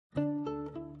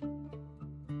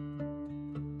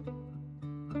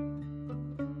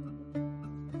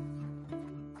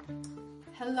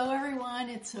Hello everyone,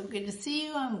 it's so good to see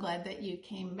you. I'm glad that you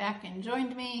came back and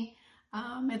joined me.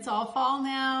 It's all fall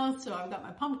now, so I've got my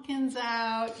pumpkins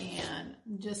out and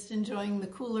I'm just enjoying the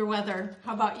cooler weather.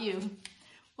 How about you?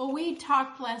 Well, we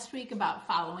talked last week about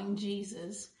following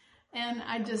Jesus, and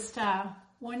I just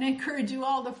want to encourage you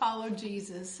all to follow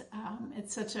Jesus.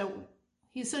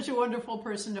 He's such a wonderful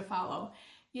person to follow.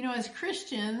 You know, as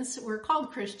Christians, we're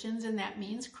called Christians, and that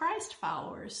means Christ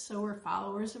followers. So we're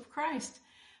followers of Christ.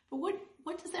 But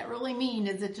what does that really mean?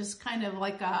 Is it just kind of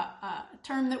like a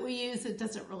term that we use that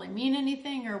doesn't really mean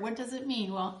anything? Or what does it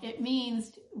mean? Well, it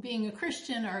means being a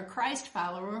Christian or a Christ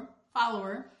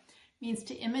follower means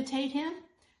to imitate him,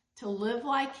 to live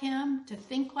like him, to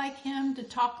think like him, to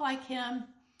talk like him,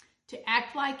 to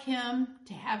act like him,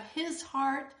 to have his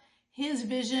heart, his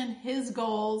vision, his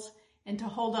goals, and to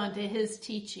hold on to his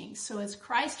teachings. So as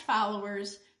Christ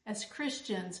followers, as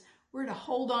Christians, we're to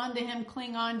hold on to him,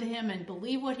 cling on to him, and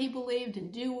believe what he believed,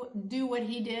 and do what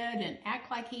he did, and act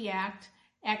like he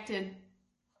acted.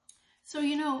 So,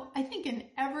 you know, I think in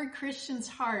every Christian's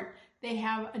heart, they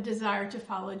have a desire to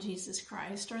follow Jesus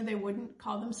Christ, or they wouldn't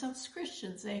call themselves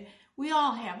Christians. We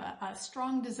all have a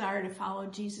strong desire to follow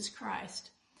Jesus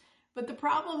Christ. But the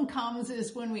problem comes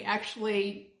is when we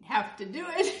actually have to do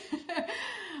it.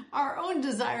 Our own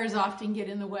desires often get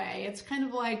in the way. It's kind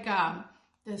of like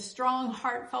the strong,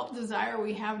 heartfelt desire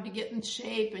we have to get in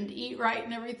shape and to eat right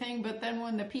and everything. But then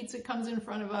when the pizza comes in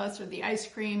front of us or the ice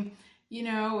cream, you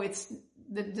know, it's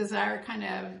the desire kind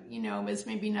of, you know, is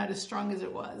maybe not as strong as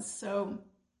it was. So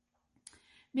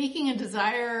making a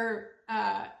desire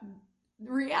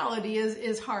reality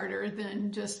is harder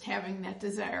than just having that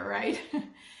desire, right?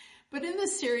 But in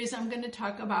this series, I'm going to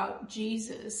talk about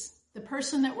Jesus, the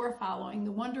person that we're following,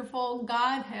 the wonderful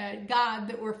God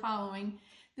that we're following,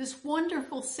 this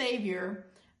wonderful Savior,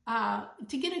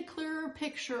 to get a clearer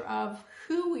picture of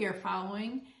who we are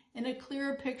following and a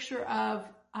clearer picture of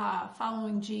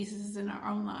following Jesus in our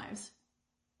own lives.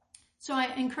 So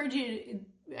I encourage you,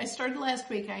 I started last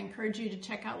week, I encourage you to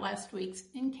check out last week's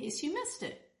in case you missed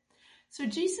it. So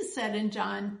Jesus said in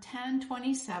John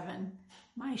 10:27,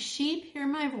 "My sheep hear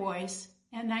my voice,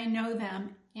 and I know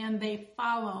them, and they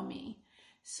follow me."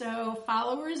 So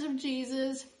followers of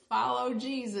Jesus follow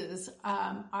Jesus.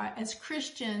 As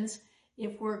Christians,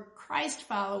 if we're Christ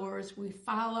followers, we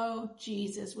follow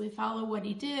Jesus. We follow what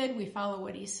he did. We follow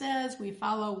what he says. We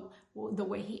follow the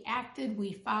way he acted.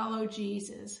 We follow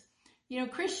Jesus. You know,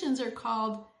 Christians are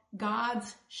called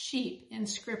God's sheep in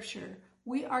Scripture.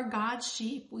 We are God's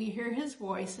sheep. We hear his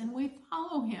voice and we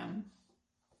follow him.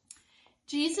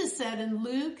 Jesus said in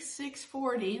Luke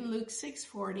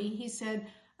 6:40, he said,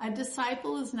 "A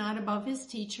disciple is not above his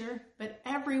teacher, but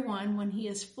everyone, when he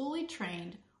is fully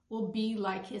trained, will be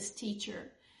like his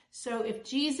teacher." So if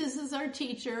Jesus is our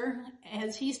teacher,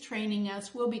 as he's training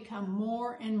us, we'll become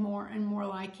more and more and more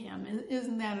like him.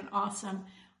 Isn't that an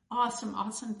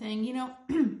awesome thing? You know,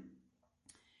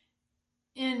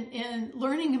 in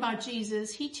learning about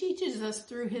Jesus, he teaches us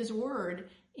through his word.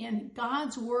 And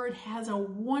God's word has a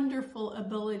wonderful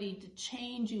ability to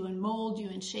change you and mold you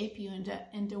and shape you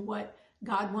into what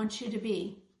God wants you to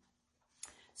be.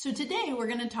 So today we're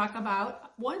going to talk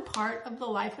about one part of the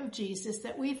life of Jesus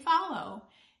that we follow.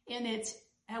 And it's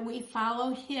we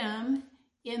follow him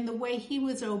in the way he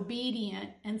was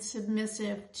obedient and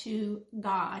submissive to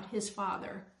God, his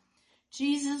Father.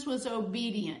 Jesus was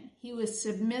obedient. He was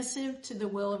submissive to the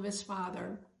will of his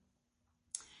Father.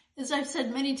 As I've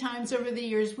said many times over the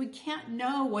years, we can't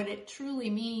know what it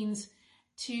truly means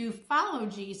to follow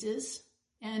Jesus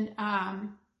and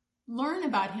learn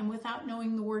about him without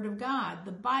knowing the Word of God,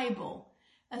 the Bible,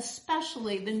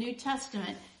 especially the New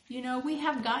Testament. You know,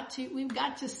 we've got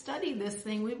to study this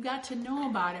thing. We've got to know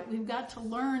about it. We've got to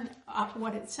learn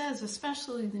what it says,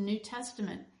 especially the New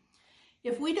Testament.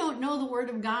 If we don't know the Word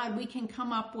of God, we can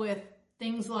come up with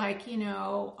things like, you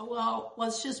know, well,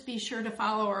 let's just be sure to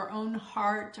follow our own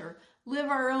heart or live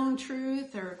our own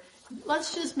truth, or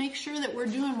let's just make sure that we're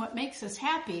doing what makes us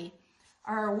happy,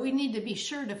 or we need to be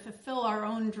sure to fulfill our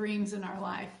own dreams in our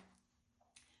life.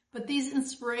 But these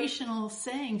inspirational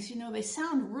sayings, you know, they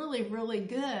sound really, really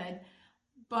good,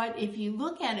 but if you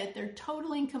look at it, they're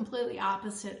totally and completely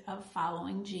opposite of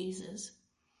following Jesus.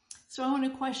 So I want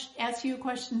to ask you a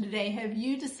question today. Have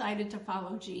you decided to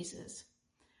follow Jesus?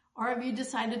 Or have you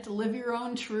decided to live your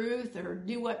own truth or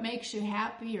do what makes you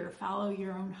happy or follow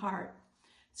your own heart?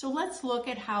 So let's look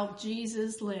at how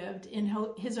Jesus lived in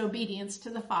his obedience to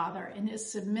the Father and his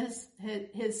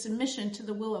submission to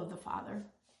the will of the Father.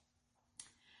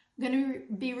 I'm going to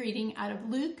be reading out of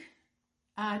Luke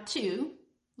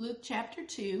chapter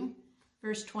 2,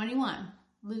 verse 21.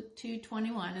 Luke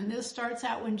 2:21. And this starts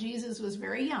out when Jesus was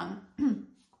very young.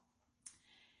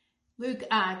 Luke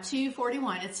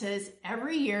 2:41, it says,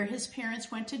 every year his parents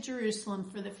went to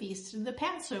Jerusalem for the feast of the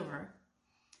Passover.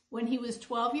 When he was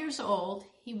 12 years old,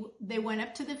 they went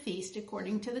up to the feast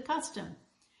according to the custom.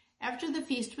 After the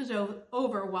feast was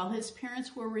over, while his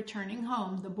parents were returning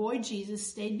home, the boy Jesus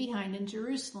stayed behind in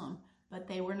Jerusalem, but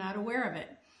they were not aware of it.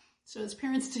 So his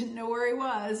parents didn't know where he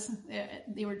was.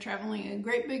 They were traveling a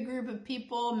great big group of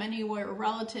people. Many were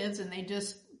relatives, and they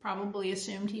just probably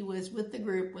assumed he was with the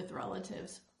group with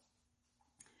relatives.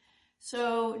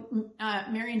 So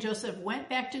Mary and Joseph went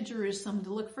back to Jerusalem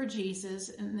to look for Jesus,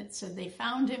 and it said they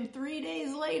found him 3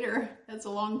 days later. That's a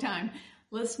long time,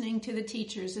 listening to the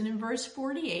teachers. And in verse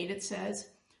 48, it says,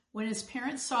 when his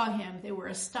parents saw him, they were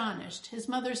astonished. His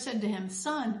mother said to him,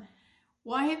 son,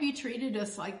 why have you treated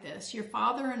us like this? Your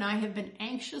father and I have been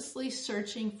anxiously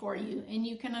searching for you. And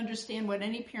you can understand what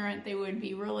any parent, they would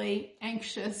be really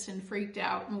anxious and freaked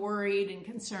out and worried and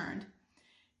concerned.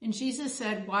 And Jesus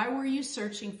said, why were you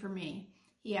searching for me?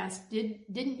 He asked,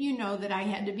 didn't you know that I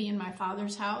had to be in my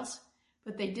Father's house?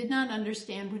 But they did not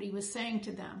understand what he was saying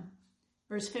to them.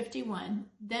 Verse 51,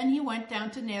 then he went down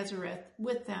to Nazareth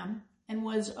with them and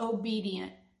was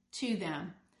obedient to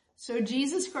them. So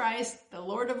Jesus Christ, the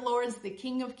Lord of Lords, the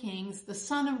King of Kings, the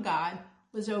Son of God,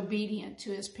 was obedient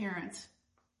to his parents.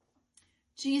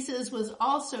 Jesus was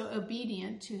also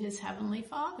obedient to his heavenly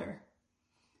Father.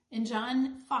 In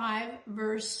John 5,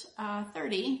 verse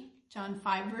 30,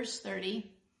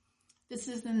 this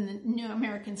is in the New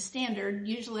American Standard.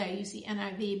 Usually I use the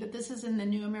NIV, but this is in the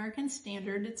New American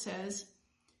Standard. It says,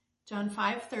 John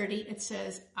 5:30, it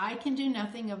says, I can do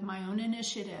nothing of my own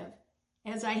initiative.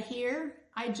 As I hear,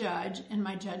 I judge, and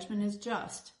my judgment is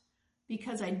just,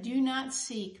 because I do not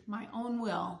seek my own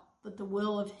will, but the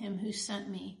will of him who sent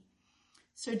me.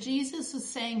 So Jesus is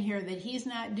saying here that he's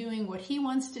not doing what he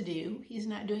wants to do. He's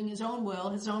not doing his own will,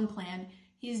 his own plan.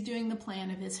 He's doing the plan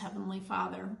of his heavenly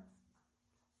Father.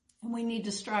 And we need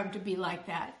to strive to be like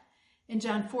that. In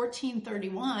John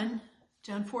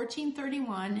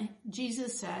 14:31,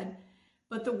 Jesus said,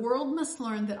 but the world must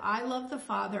learn that I love the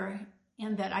Father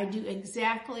and that I do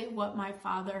exactly what my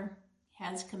Father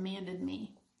has commanded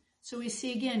me. So we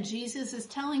see again, Jesus is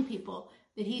telling people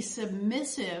that he's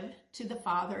submissive to the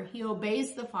Father. He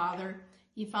obeys the Father.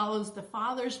 He follows the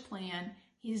Father's plan.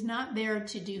 He's not there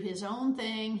to do his own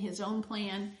thing, his own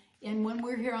plan. And when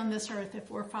we're here on this earth, if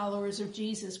we're followers of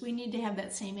Jesus, we need to have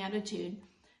that same attitude,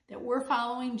 that we're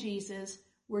following Jesus.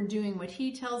 We're doing what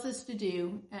he tells us to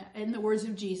do. In the words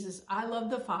of Jesus, I love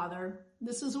the Father.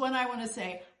 This is what I want to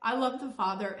say. I love the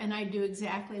Father, and I do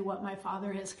exactly what my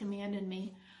Father has commanded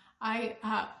me. I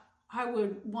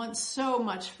would want so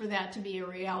much for that to be a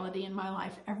reality in my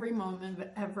life every moment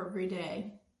of every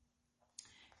day.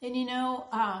 And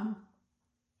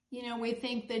we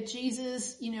think that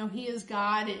Jesus, he is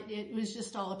God. It was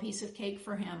just all a piece of cake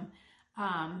for him.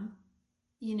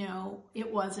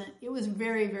 It wasn't. It was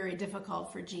very, very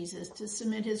difficult for Jesus to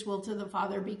submit his will to the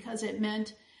Father because it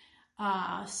meant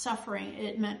suffering.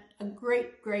 It meant a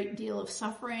great, great deal of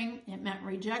suffering. It meant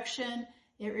rejection.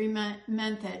 It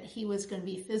meant that he was going to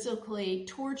be physically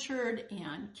tortured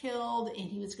and killed, and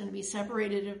he was going to be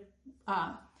separated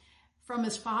from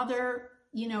his Father,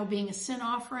 being a sin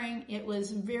offering. It was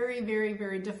very, very,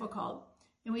 very difficult.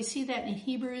 And we see that in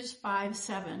Hebrews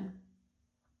 5:7.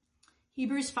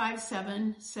 Hebrews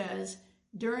 5:7 says,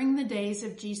 during the days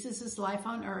of Jesus' life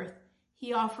on earth,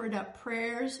 he offered up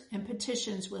prayers and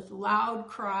petitions with loud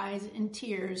cries and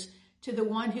tears to the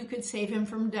one who could save him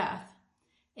from death.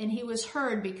 And he was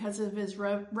heard because of his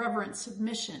reverent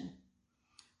submission.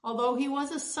 Although he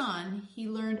was a son, he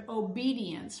learned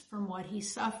obedience from what he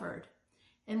suffered.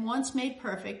 And once made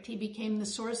perfect, he became the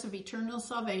source of eternal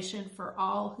salvation for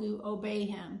all who obey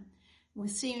him. We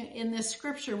see in this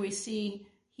scripture, he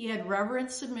had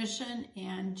reverent submission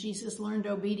and Jesus learned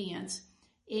obedience.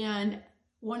 And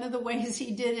one of the ways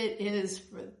he did it is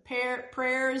for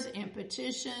prayers and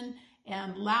petition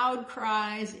and loud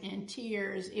cries and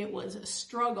tears. It was a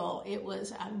struggle. It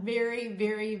was a very,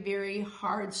 very, very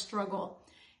hard struggle.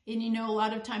 And a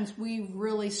lot of times we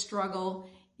really struggle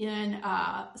in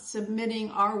submitting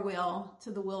our will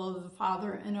to the will of the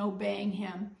Father and obeying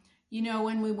him.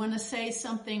 When we want to say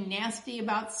something nasty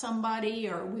about somebody,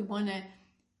 or we want to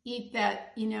eat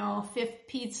that, fifth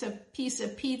piece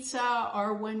of pizza,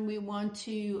 or when we want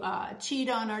to cheat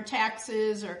on our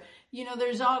taxes, or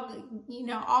there's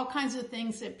all kinds of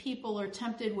things that people are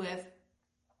tempted with.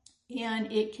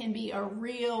 And it can be a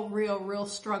real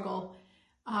struggle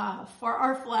for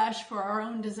our flesh, for our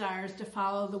own desires to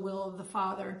follow the will of the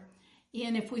Father.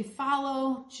 And if we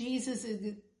follow Jesus'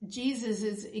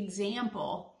 Jesus'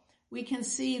 example, we can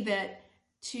see that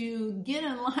to get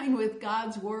in line with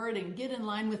God's word and get in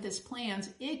line with his plans,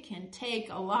 it can take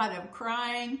a lot of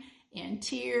crying and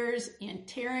tears and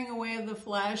tearing away of the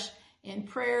flesh and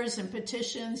prayers and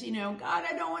petitions. God,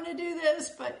 I don't want to do this,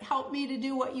 but help me to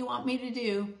do what you want me to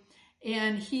do.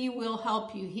 And he will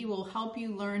help you. He will help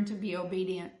you learn to be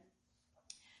obedient.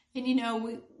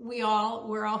 And we're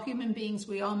all human beings.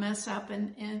 We all mess up.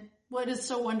 And what is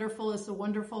so wonderful is the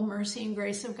wonderful mercy and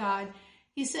grace of God.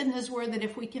 He said in his word that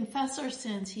if we confess our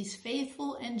sins, he's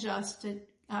faithful and just to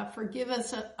forgive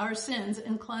us our sins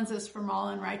and cleanse us from all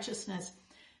unrighteousness.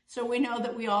 So we know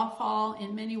that we all fall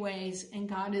in many ways, and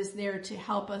God is there to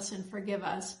help us and forgive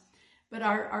us. But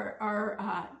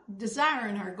our desire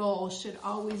and our goal should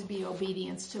always be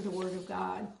obedience to the word of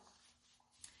God.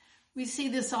 We see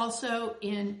this also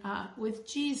with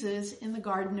Jesus in the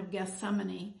Garden of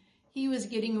Gethsemane. He was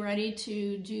getting ready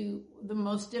to do the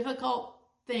most difficult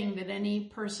thing that any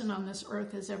person on this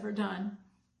earth has ever done.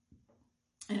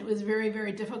 And it was very,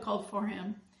 very difficult for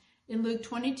him. In Luke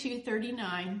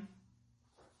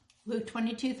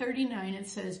 22:39, it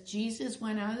says, Jesus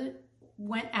went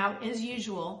out as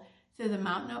usual to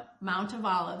the Mount of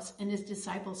Olives, and his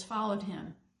disciples followed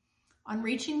him. On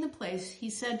reaching the place, he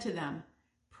said to them,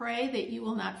 "Pray that you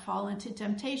will not fall into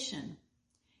temptation."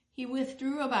 He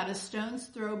withdrew about a stone's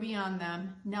throw beyond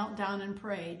them, knelt down and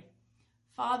prayed,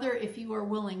 "Father, if you are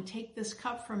willing, take this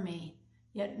cup from me,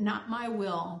 yet not my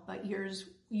will, but yours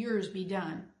be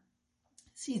done."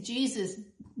 See, Jesus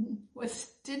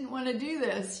didn't want to do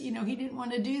this. He didn't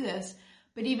want to do this.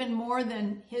 But even more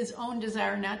than his own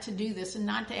desire not to do this and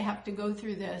not to have to go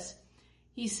through this,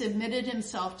 he submitted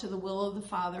himself to the will of the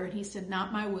Father. And he said,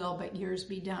 "Not my will, but yours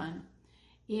be done."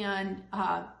 And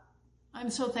I'm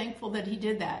so thankful that he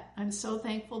did that. I'm so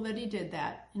thankful that he did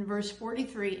that. In verse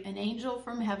 43, an angel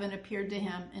from heaven appeared to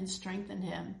him and strengthened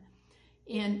him.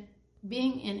 And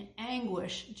being in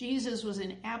anguish, Jesus was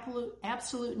in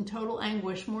absolute and total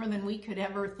anguish, more than we could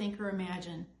ever think or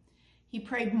imagine. He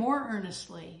prayed more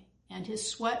earnestly, and his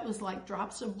sweat was like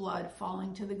drops of blood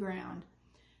falling to the ground.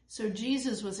 So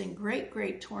Jesus was in great,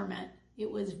 great torment. It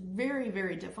was very,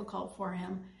 very difficult for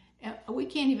him. We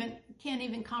can't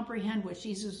even comprehend what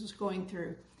Jesus was going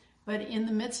through. But in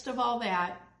the midst of all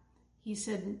that, he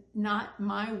said, "Not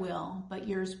my will, but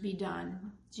yours be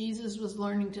done." Jesus was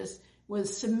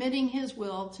submitting his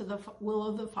will to the will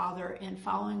of the Father and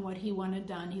following what he wanted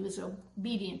done. He was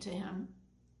obedient to him.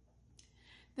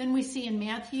 Then we see in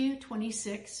Matthew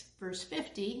 26, verse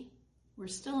 50, we're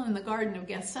still in the Garden of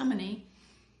Gethsemane,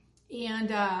 and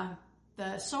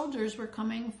the soldiers were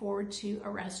coming forward to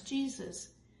arrest Jesus.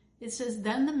 It says,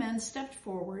 "Then the men stepped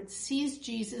forward, seized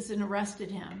Jesus, and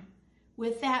arrested him.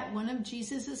 With that, one of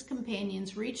Jesus'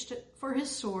 companions reached for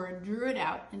his sword, drew it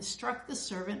out, and struck the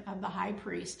servant of the high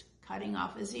priest, cutting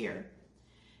off his ear.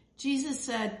 Jesus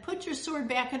said, "Put your sword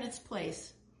back in its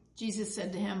place." Jesus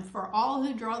said to him, "For all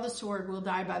who draw the sword will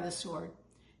die by the sword.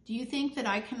 Do you think that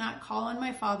I cannot call on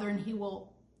my Father, and he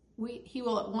will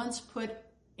at once put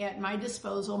at my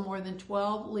disposal more than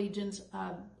 12 legions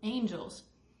of angels?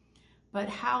 But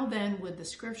how then would the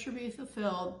scripture be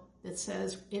fulfilled that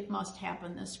says it must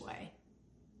happen this way?"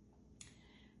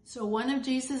 So one of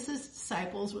Jesus'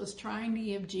 disciples was trying to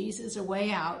give Jesus a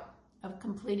way out of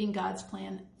completing God's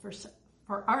plan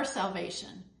for our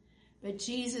salvation. But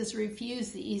Jesus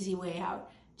refused the easy way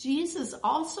out. Jesus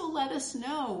also let us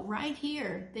know right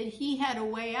here that he had a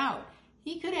way out.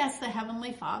 He could ask the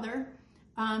Heavenly Father.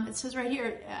 It says right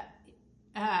here,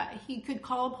 he could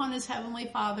call upon his Heavenly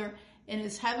Father, and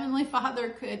his Heavenly Father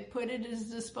could put at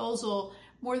his disposal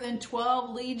more than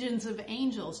 12 legions of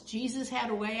angels. Jesus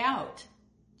had a way out.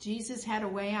 Jesus had a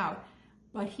way out.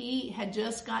 But he had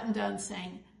just gotten done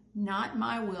saying, "Not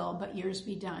my will, but yours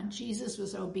be done." Jesus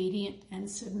was obedient and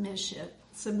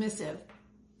submissive.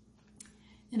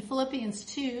 In Philippians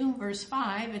 2, verse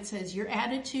 5, it says, "Your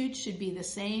attitude should be the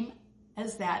same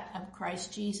as that of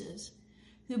Christ Jesus,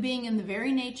 who being in the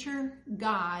very nature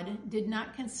God, did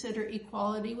not consider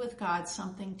equality with God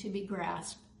something to be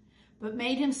grasped, but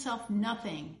made himself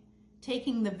nothing,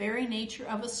 taking the very nature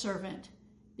of a servant,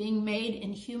 being made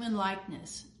in human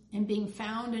likeness, and being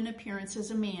found in appearance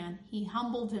as a man, he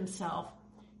humbled himself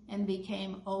and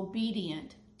became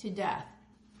obedient to death,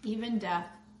 even death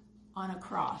on a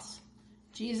cross."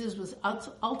 Jesus was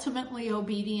ultimately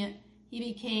obedient.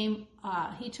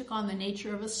 He took on the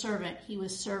nature of a servant. He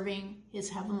was serving his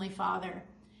Heavenly Father.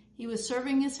 He was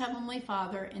serving his Heavenly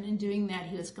Father, and in doing that,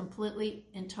 he was completely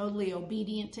and totally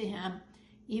obedient to him,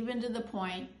 even to the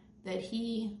point that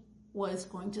he was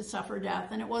going to suffer death.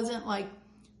 And it wasn't like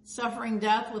suffering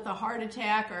death with a heart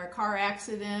attack or a car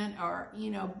accident or,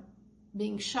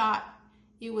 being shot.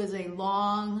 It was a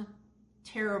long,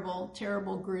 terrible,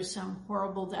 terrible, gruesome,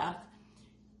 horrible death.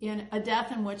 In a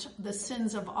death in which the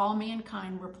sins of all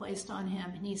mankind were placed on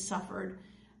him, and he suffered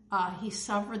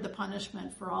the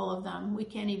punishment for all of them. We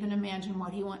can't even imagine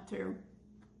what he went through.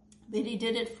 But he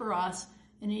did it for us,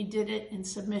 and he did it in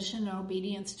submission and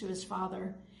obedience to his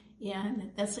Father.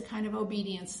 And that's the kind of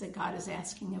obedience that God is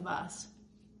asking of us.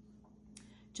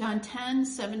 John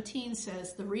 10:17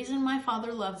 says, "The reason my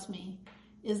Father loves me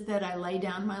is that I lay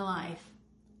down my life,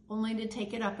 only to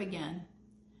take it up again.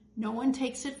 No one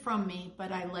takes it from me,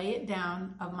 but I lay it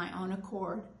down of my own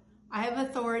accord. I have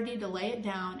authority to lay it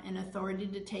down and authority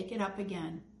to take it up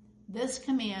again. This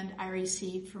command I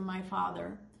received from my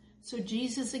Father." So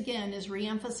Jesus again is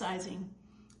reemphasizing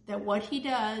that what he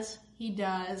does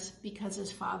because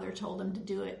his Father told him to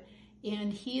do it.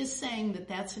 And he is saying that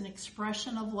that's an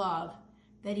expression of love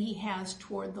that he has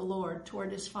toward the Lord,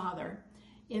 toward his Father.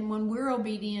 And when we're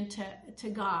obedient to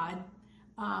God,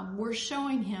 we're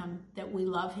showing him that we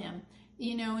love him.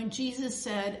 And Jesus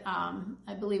said,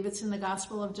 I believe it's in the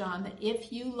Gospel of John, that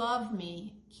if you love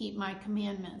me, keep my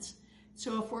commandments.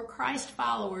 So if we're Christ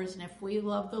followers and if we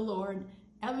love the Lord,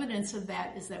 evidence of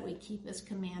that is that we keep his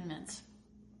commandments.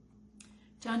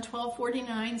 John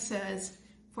 12:49 says,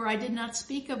 "For I did not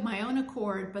speak of my own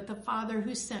accord, but the Father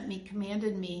who sent me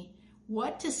commanded me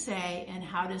what to say and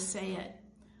how to say it.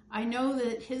 I know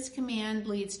that his command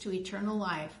leads to eternal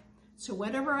life. So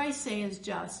whatever I say is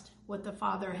just what the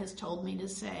Father has told me to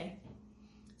say."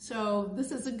 So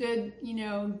this is a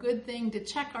good thing to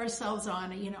check ourselves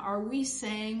on. Are we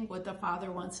saying what the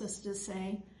Father wants us to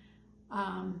say?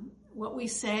 What we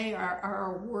say, are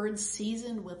our words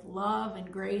seasoned with love and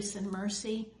grace and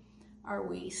mercy? Are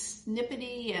we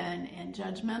snippety and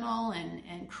judgmental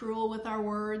and cruel with our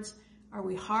words? Are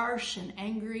we harsh and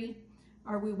angry?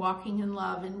 Are we walking in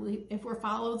love? And if we're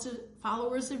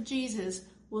followers of Jesus,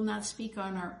 we'll not speak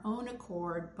on our own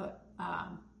accord, but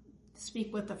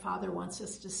speak what the Father wants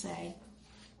us to say.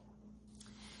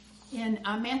 In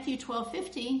Matthew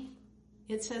 12:50,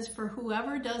 it says, "For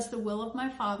whoever does the will of my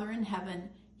Father in heaven,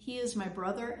 he is my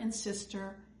brother and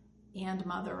sister and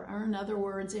mother." Or in other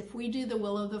words, if we do the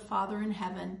will of the Father in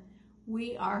heaven,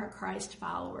 we are a Christ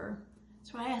follower.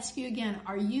 So I ask you again,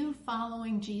 are you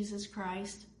following Jesus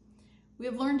Christ? We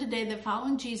have learned today that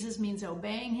following Jesus means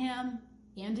obeying him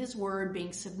and his word,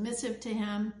 being submissive to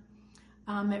him.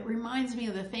 It reminds me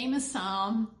of the famous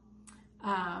psalm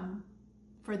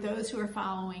for those who are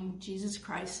following Jesus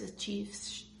Christ as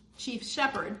chief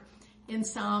shepherd. In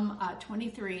Psalm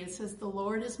 23, it says, "The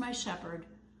Lord is my shepherd,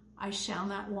 I shall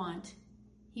not want.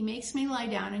 He makes me lie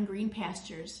down in green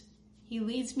pastures. He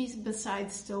leads me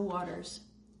beside still waters.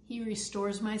 He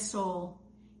restores my soul.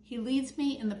 He leads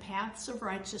me in the paths of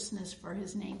righteousness for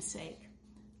his name's sake."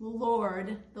 The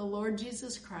Lord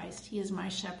Jesus Christ, he is my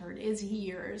shepherd. Is he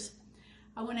yours?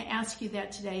 I want to ask you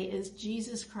that today. Is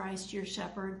Jesus Christ your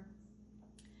shepherd?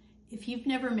 If you've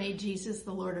never made Jesus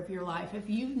the Lord of your life, if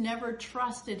you've never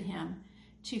trusted him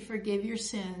to forgive your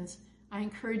sins, I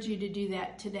encourage you to do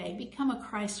that today. Become a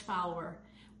Christ follower.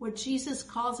 What Jesus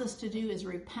calls us to do is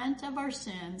repent of our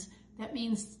sins. That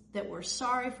means that we're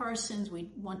sorry for our sins.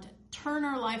 We want to turn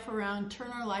our life around,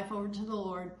 turn our life over to the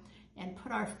Lord, and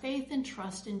put our faith and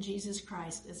trust in Jesus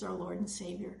Christ as our Lord and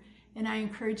Savior. And I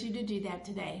encourage you to do that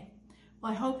today.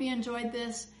 Well, I hope you enjoyed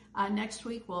this. Next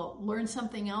week, we'll learn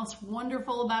something else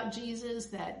wonderful about Jesus,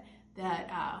 that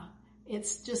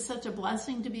it's just such a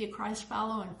blessing to be a Christ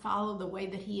follower and follow the way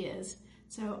that he is.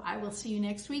 So I will see you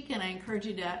next week, and I encourage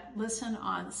you to listen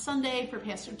on Sunday for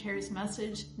Pastor Terry's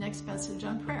next message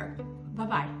on prayer.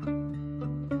 Bye-bye.